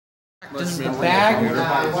This is the bag.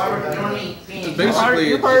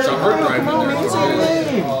 Basically, it's a hard drive in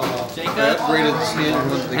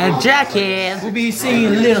there. And Jackie We'll be singing a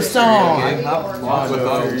little song.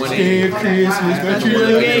 Stay at Christmas, but you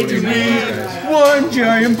look to me. One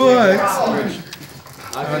giant butt.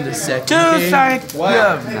 On the second day.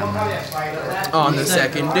 On the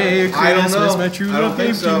second day of Christmas, my true love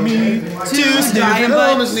gave to me two sniffing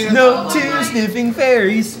butts. No, two sniffing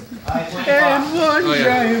fairies. And one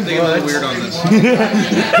giant butt. Weird on this.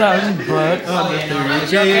 Giant butt. On the third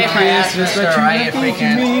day of Christmas, my true love gave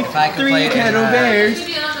to me three kettle bears.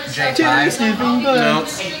 Two sniffing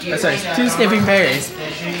butts. Sorry, two sniffing fairies.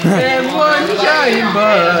 And one giant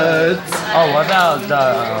butt. Oh, what about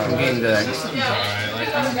the game today?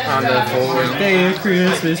 On the fourth day of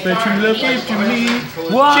Christmas, my true love gave to me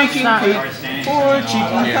chicken cake, four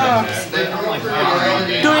chicken cocks,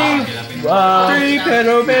 three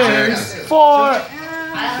pedo bears,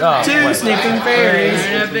 two sniffing fairies,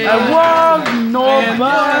 and one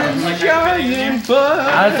giant butt.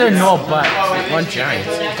 I said no butt. One giant.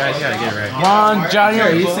 You guys gotta get it right. One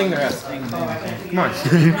giant. You sing the rest. Come on.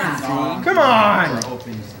 Come on.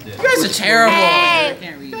 You guys are terrible.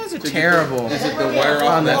 You guys are terrible. Is it the wire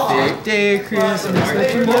off On the fifth day of Christmas, my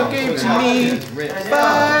true love gave to me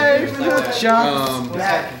five shots,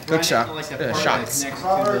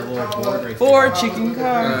 four chicken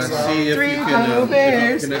cocks, three pedo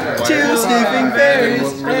bears, two sniffing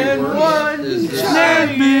fairies, and one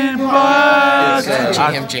sniffing butt.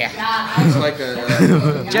 It's like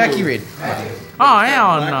a Jackie Reed. Oh,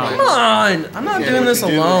 hell no. Come on! I'm not doing this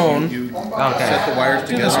alone. Okay. set the wires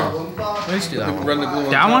together. Let's do that one. Run the glue on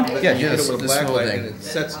That top. one? Yeah, Hit it this with a whole black light thing. and it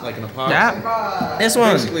sets like an epoxy. That? This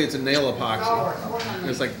one. Basically, it's a nail epoxy.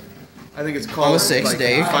 It's like, I think it's called On the sixth like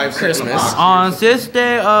day, 5 Christmas. epoxy. On this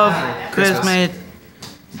day of Christmas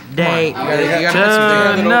day, You gotta put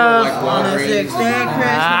some on the sixth day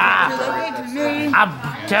I'm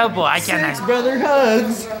terrible. I Six cannot. brother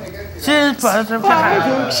hugs, Six brother five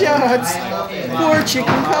hook shots, four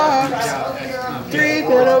chicken cocks, three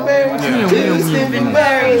pedo bears, two sniffing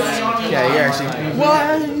bears. Yeah, you actually.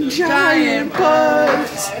 One giant butt.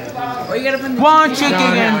 One chicken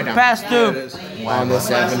and fast food. On the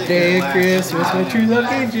seventh day of Christmas, my true love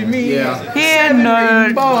gave to me. Yeah. Here,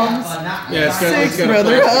 nerd. Bombs, Yeah, it's got, six it's got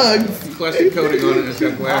brother a plastic, hugs, plastic coating on it. It's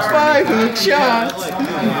got glass. five hook shots,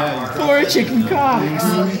 four chicken cocks,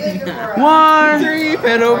 One, three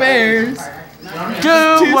pedo bears, two,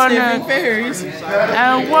 two one, sniffing fairies,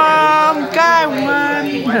 and one guy, one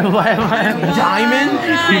diamond.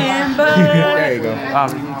 There you go.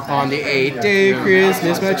 Um, On the eighth day of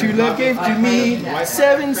Christmas, my true love gave to me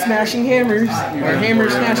seven smashing hammers, or hammer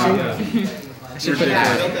smashing. I should put it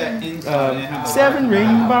down. Seven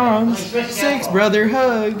raining bombs, six brother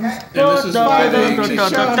hugs, this is five five hook eggs.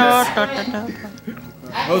 shots,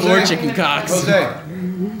 four chicken cocks, Jose.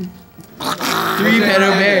 three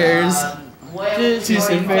pedo bears, two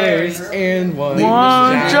sniffing bears, and one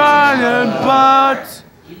giant butt.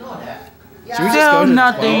 Should we just Still go to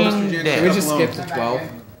nothing 12? Should we there. just skip to 12?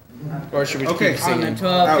 Or should we Okay. keep singing?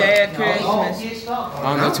 12th day of Christmas.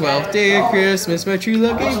 On the 12th day of Christmas, my true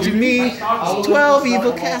love gave to me 12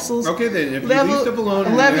 evil castles, Okay, then if you level leave stuff alone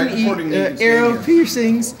and 11 you're recording, you can stay arrow here.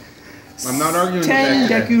 piercings, I'm not arguing 10 with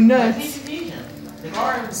that. Deku nuts,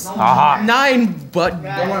 Aha. 9 butt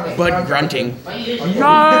grunting,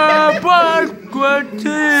 No, but good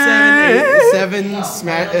 7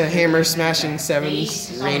 hammer smashing, 7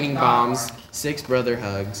 raining bombs, 6 brother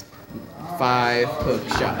hugs, 5 hook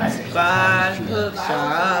shots,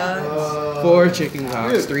 4 chicken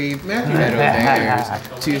cocks, 3 pedo bears,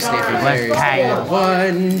 2 sniffing bears, and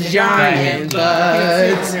 1 giant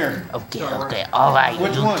butt. Okay, alright,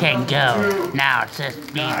 you can go. Now, just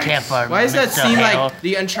be careful. Why does that Mr. seem Hale. like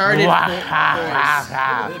the Uncharted? Wah, ha, ha,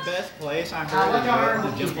 ha. The best place I've heard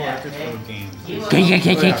is the Jump Electric Road games.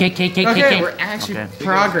 Okay, we're actually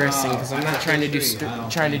progressing because I'm not trying to do side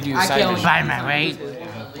missions. By my way,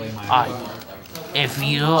 if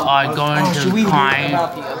you are going to climb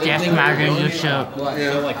this mountain, you should.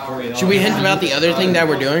 Should we hint about the other thing that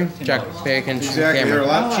we're doing? Chuck, pay attention to the Exactly, there are a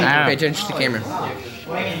lot of camera. Pay attention to the camera.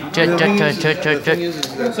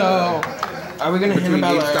 So, are we gonna hint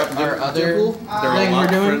about our other They're a thing lot we're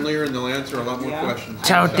doing? friendlier and they'll answer a lot more questions.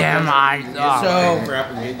 Tell them I. So,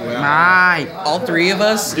 Crap and get you out. My. all 3 of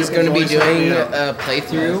us is going to be doing a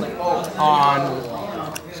playthrough on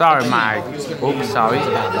Sorry, Mike. Oops, sorry.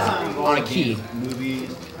 on a key.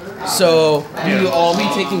 So we will all be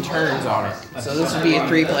taking turns on it. So this would be a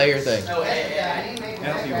 3-player thing.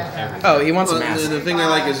 Oh, he wants a Well, mask. the thing I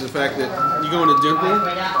like is the fact that you go into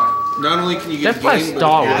Dimple, Not only can you get That's the like game,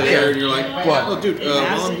 Star but you're Wars. there and you're like, What? oh, dude, while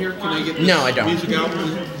I'm here, can I get this No, I don't. music out?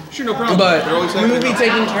 Sure, no problem. But They're always we happy will be about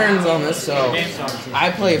taking turns on this, so I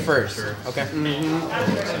play first. Okay.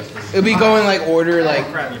 It'll be going like order, like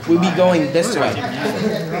we'll be going this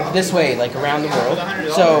way, like around the world.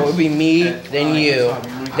 So it'll be me, then you,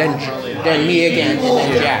 then me again, and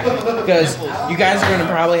then Jack. Because you guys are gonna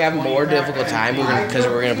probably have a more difficult time because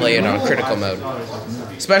we're gonna play it on critical mode.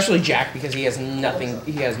 Especially Jack because he has nothing,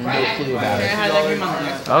 he has no clue about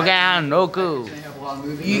it. Okay, no clue.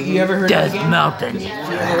 You ever heard of Death the game? Mountain. You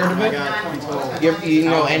ever heard of it? You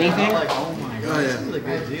know anything?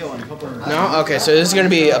 No? Okay, so this is going to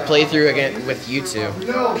be a playthrough again with you two.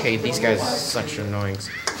 Okay, these guys are such annoyings.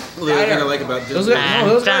 Well, the other thing I like about Those this guys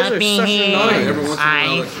are such annoying. every once in a while,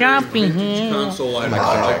 I'm like, shopping each here. console I my buy,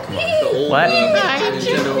 God, like, come on. the old What?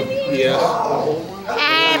 Nintendo PS.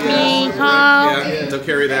 Happy home. Yeah, they'll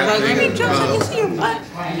carry that thing.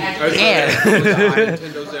 Yeah.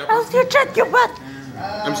 Nintendo's out. I'll still check your butt.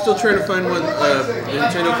 I'm still trying to find one.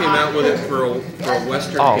 Nintendo came out with it for a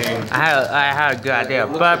Western Oh, game. I had a good idea.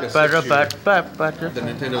 But. The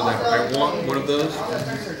Nintendo's like, I want one of those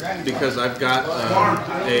because I've got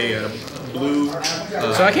a blue.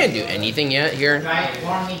 So I can't do anything yet here.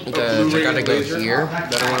 Because I gotta go here.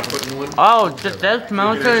 That I want to put in one. Oh, Death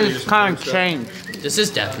Mountain is kind of changed. This is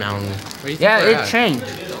Death Mountain. What do you think Yeah, we're it at? changed.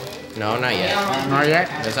 No, not yet. Not yet.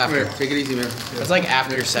 That's Come here, after. take it easy, man. It's like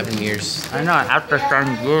after 7 years. I know, after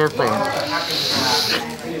some years.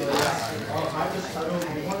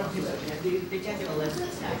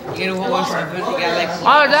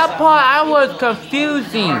 Oh, that part I was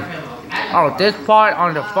confusing. Oh, this part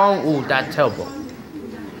on the phone, ooh, that's terrible.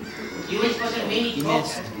 You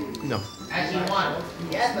missed. No.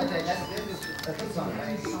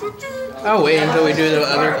 Oh, wait until we do the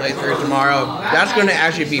other playthrough tomorrow. That's gonna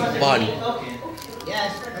actually be fun.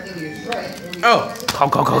 Oh,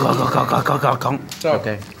 so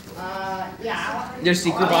Okay. there's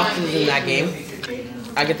secret boxes in that game.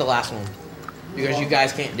 I get the last one because you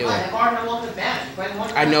guys can't do it.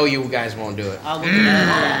 I know you guys won't do it. I'll look it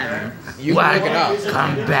up. You can look it up,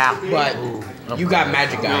 Come back. but you got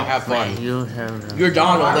Magic Guy. Have fun. You have You're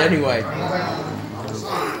Donald anyway.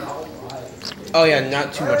 Oh yeah,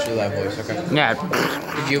 not too much of that voice. Okay. Yeah.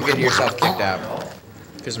 Did you get yourself kicked out?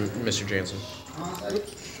 Because Mr. Jansen.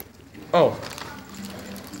 Oh.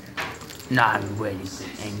 Not ready to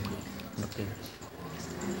angry. Okay.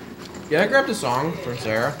 Yeah, I grabbed a song from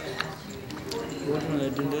Sarah. Which one? The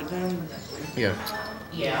dun dun dun? Yeah.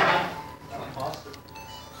 Yeah.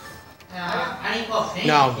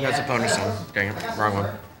 No, that's a pony song. Dang it, wrong one.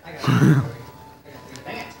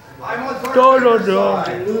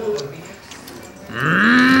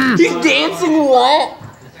 He's dancing what?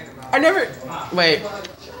 I never. Wait.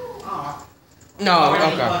 No,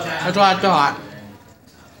 okay. That's what I thought.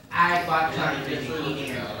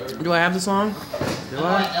 Do I have the song? Do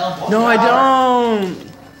I? No, I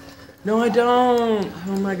don't. No, I don't.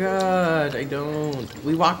 Oh my god, I don't.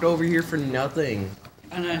 We walked over here for nothing.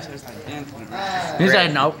 I know, so it's like dancing. He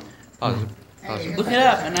said no. Pause it. Pause it. Look it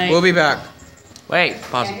up, and We'll be back. Wait.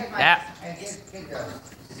 Pause it. Yeah.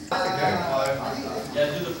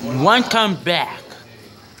 One come back.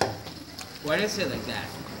 Why did it say like that?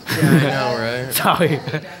 Yeah, I know, right? Sorry.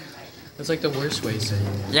 That's like the worst way of saying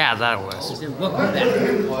it. Yeah, that was. It said, welcome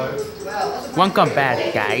back. One come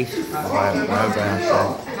back, guys.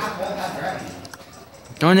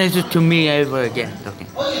 Don't listen to me ever again. Okay.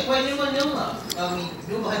 Oh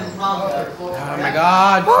my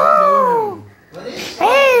god.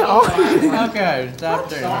 Hey! Oh. Okay, stop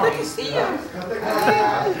there.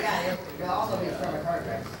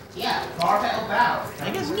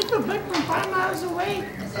 I guess Nico Beckman 5 miles away.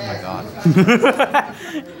 Oh my god.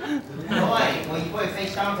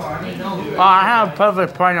 Oh, I have a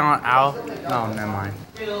perfect point on Al. No, never mind.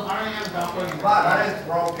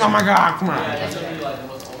 Oh my god, come on.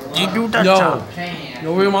 You do that No. job.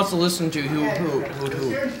 Nobody wants to listen to who.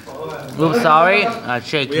 Oops, sorry. We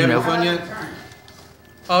Shaking having no. fun yet?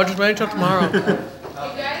 Oh, just wait until tomorrow.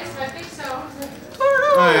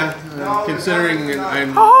 Oh yeah. Considering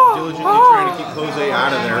I'm diligently trying to keep Jose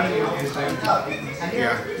out of there.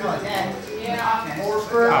 Yeah. Oh,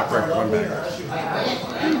 crap, I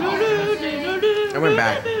went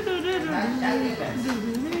back.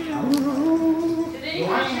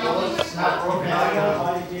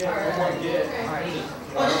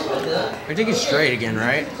 I think it's straight again,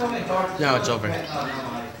 right? No, it's open. No,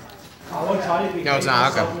 it's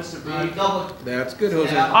not. Okay. That's good,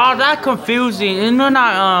 Jose. Oh, that's confusing. You know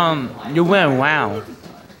not you went round.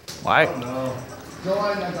 What? You're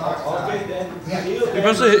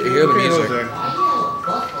supposed to hear the Okay, music. Jose.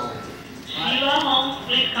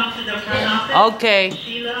 Okay.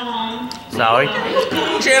 Sorry.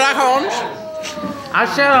 Sherlock Holmes. I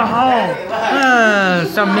said at home.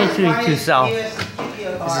 Some mystery to solve.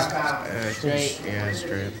 Straight. Yeah,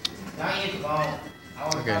 straight.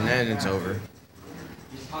 Okay, and then it's over.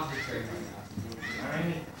 Oh,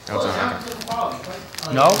 it's over.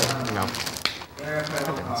 No? No.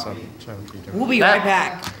 We'll be right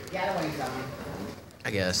back. I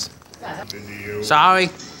guess. Sorry.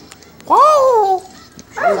 No,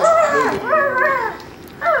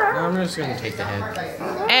 I'm just gonna take the head.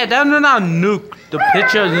 Hey, that's not Nuke. The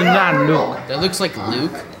picture is not Nuke. That looks like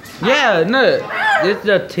Luke. Yeah, no. This is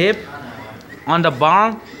the tip on the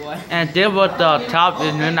bottom. And this was the top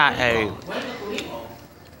is not A.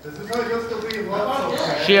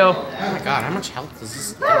 Shield. Oh my god, how much health does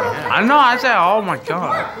this thing have? I know, I said, oh my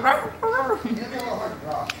god.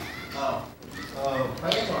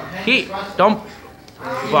 He, don't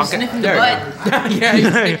fuck it. Sniffing the butt. Yeah,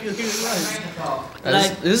 he's sniffing his butt.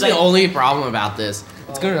 This is the only problem about this.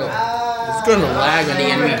 It's gonna lag when the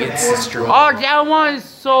enemy gets destroyed. Oh, that one is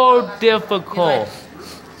so difficult.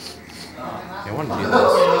 I want to do this. I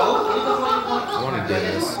want to do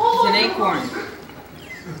this. It's an acorn.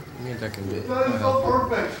 I mean, that can be.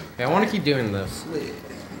 Okay, I want to keep doing this.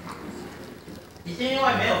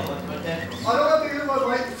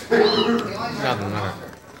 Nothing matter.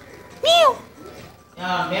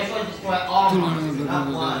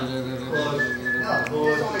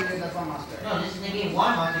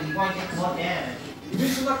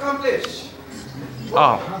 Mission accomplished.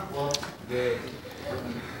 Oh.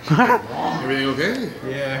 Everything okay?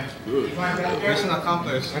 Yeah. Good. Mission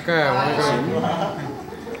accomplished. Okay, I want to go.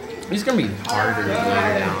 He's gonna be harder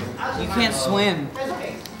later down. You can't swim.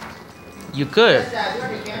 You could.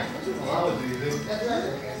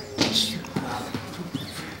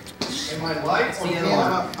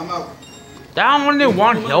 I'm out. That only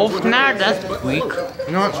one health now? That's weak.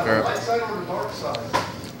 You know what? Screw it.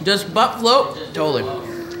 Just butt float. Totally.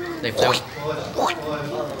 They float.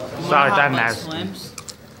 Sorry, that Butt nasty. swims.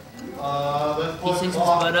 He sticks his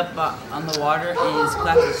butt up on the water and he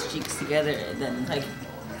claps his cheeks together and then like.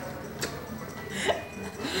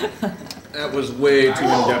 That was way too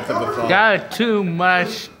in-depth of a thought. That is too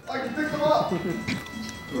much. I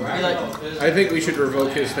think we should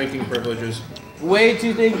revoke his thinking privileges. Way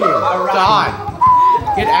too thinking. God.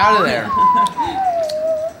 Get out of there.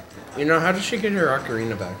 You know, how did she get her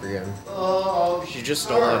Ocarina back again? She just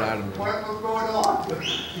stole it out of me.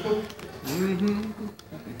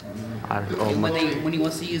 When he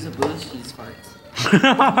wants to use a boost, he just farts.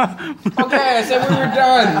 Okay, I said we were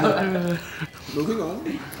done. Moving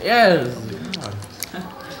on. Yes.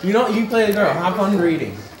 You know, you play the girl. Have fun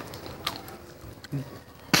reading.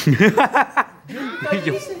 You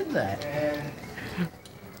said that.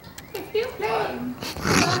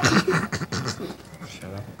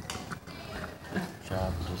 Shut up. Shut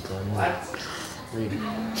up. Just let me read.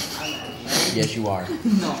 Yes, you are.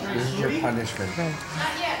 No. This is your punishment. Not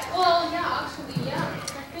yet. Well, yeah, actually, yeah. I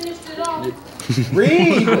finished it all.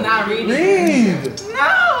 Read! I'm not reading. Read!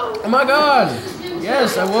 No! Oh my god!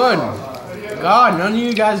 Yes, I would. God, none of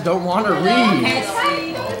you guys don't want to read.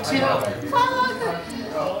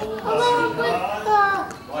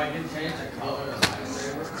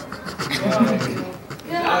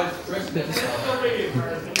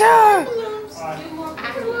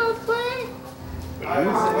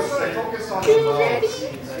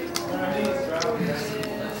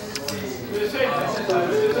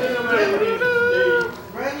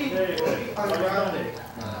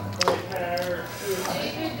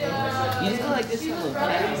 You just go like this little I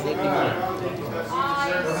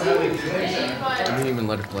didn't even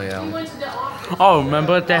let it play out. Oh,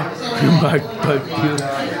 remember that?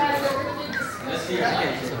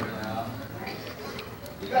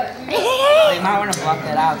 They might want to block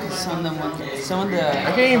that out because some of the.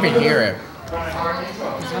 I can't even hear it.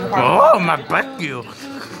 Oh, my butt you.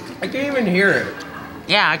 I can't even hear it.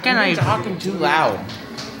 Yeah, I cannot You're even. talking too loud.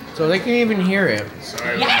 So they can't even hear it.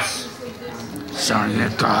 Yes. Sorry,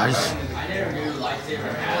 guys.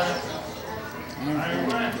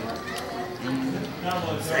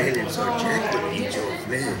 Silence or Jack will eat your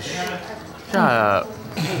flesh. Shut up.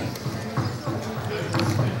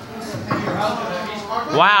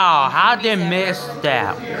 Wow, how did they miss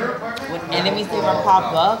that? When enemies they ever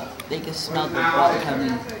pop up, they can smell the butt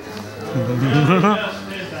coming.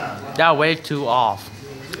 That way too off.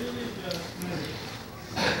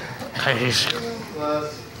 Please.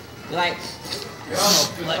 Like,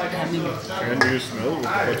 oh, blood coming. And you smell what the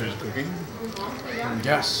butter's cooking?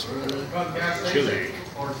 Yes. Chili.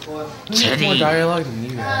 There's more dialogue than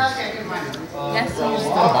you guys. Yes,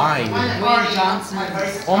 Combined. Wayne Johnson.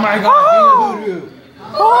 Oh my god,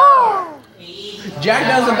 Jack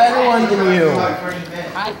does a better one than you.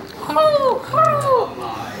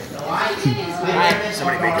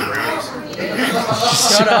 Somebody making brownies.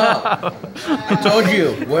 Shut up. I told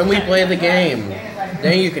you, when we play the game,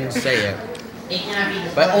 then you can say it.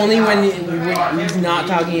 But only when he's not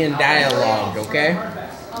talking in dialogue, okay?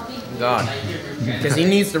 God. Because he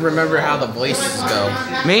needs to remember how the voices go.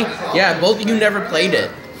 Me? Yeah, both of you never played it.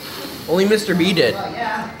 Only Mr. B did.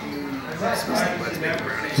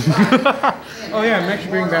 Oh yeah, I'm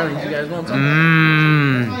actually bringing brownies. You guys want some?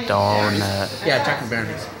 Mmm, donut. Yeah, chocolate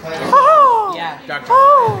brownies. Yeah.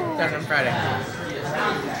 Chocolate on Friday.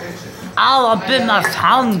 Ow, I bit my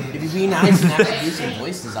tongue. If you be nice and actually do some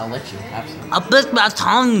voices, I'll let you have some. I bit my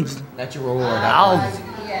tongue. That's your reward. Ow.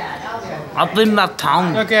 I bit my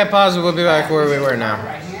tongue. Okay, pause. We'll be back where we were now.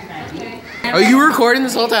 Are you recording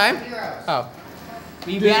this whole time? Oh.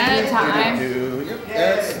 We ran out of time.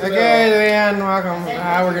 Okay, Leanne, welcome.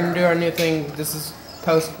 We're gonna do our new thing. This is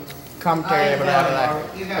post commentary.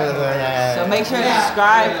 So make sure to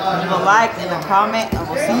subscribe, leave a like, and a comment, and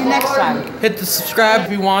we'll see you next time. Hit the subscribe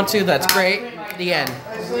if you want to. That's great. The end.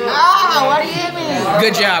 Ah, what do you mean?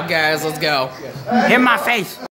 Good job, guys. Let's go. Hit my face.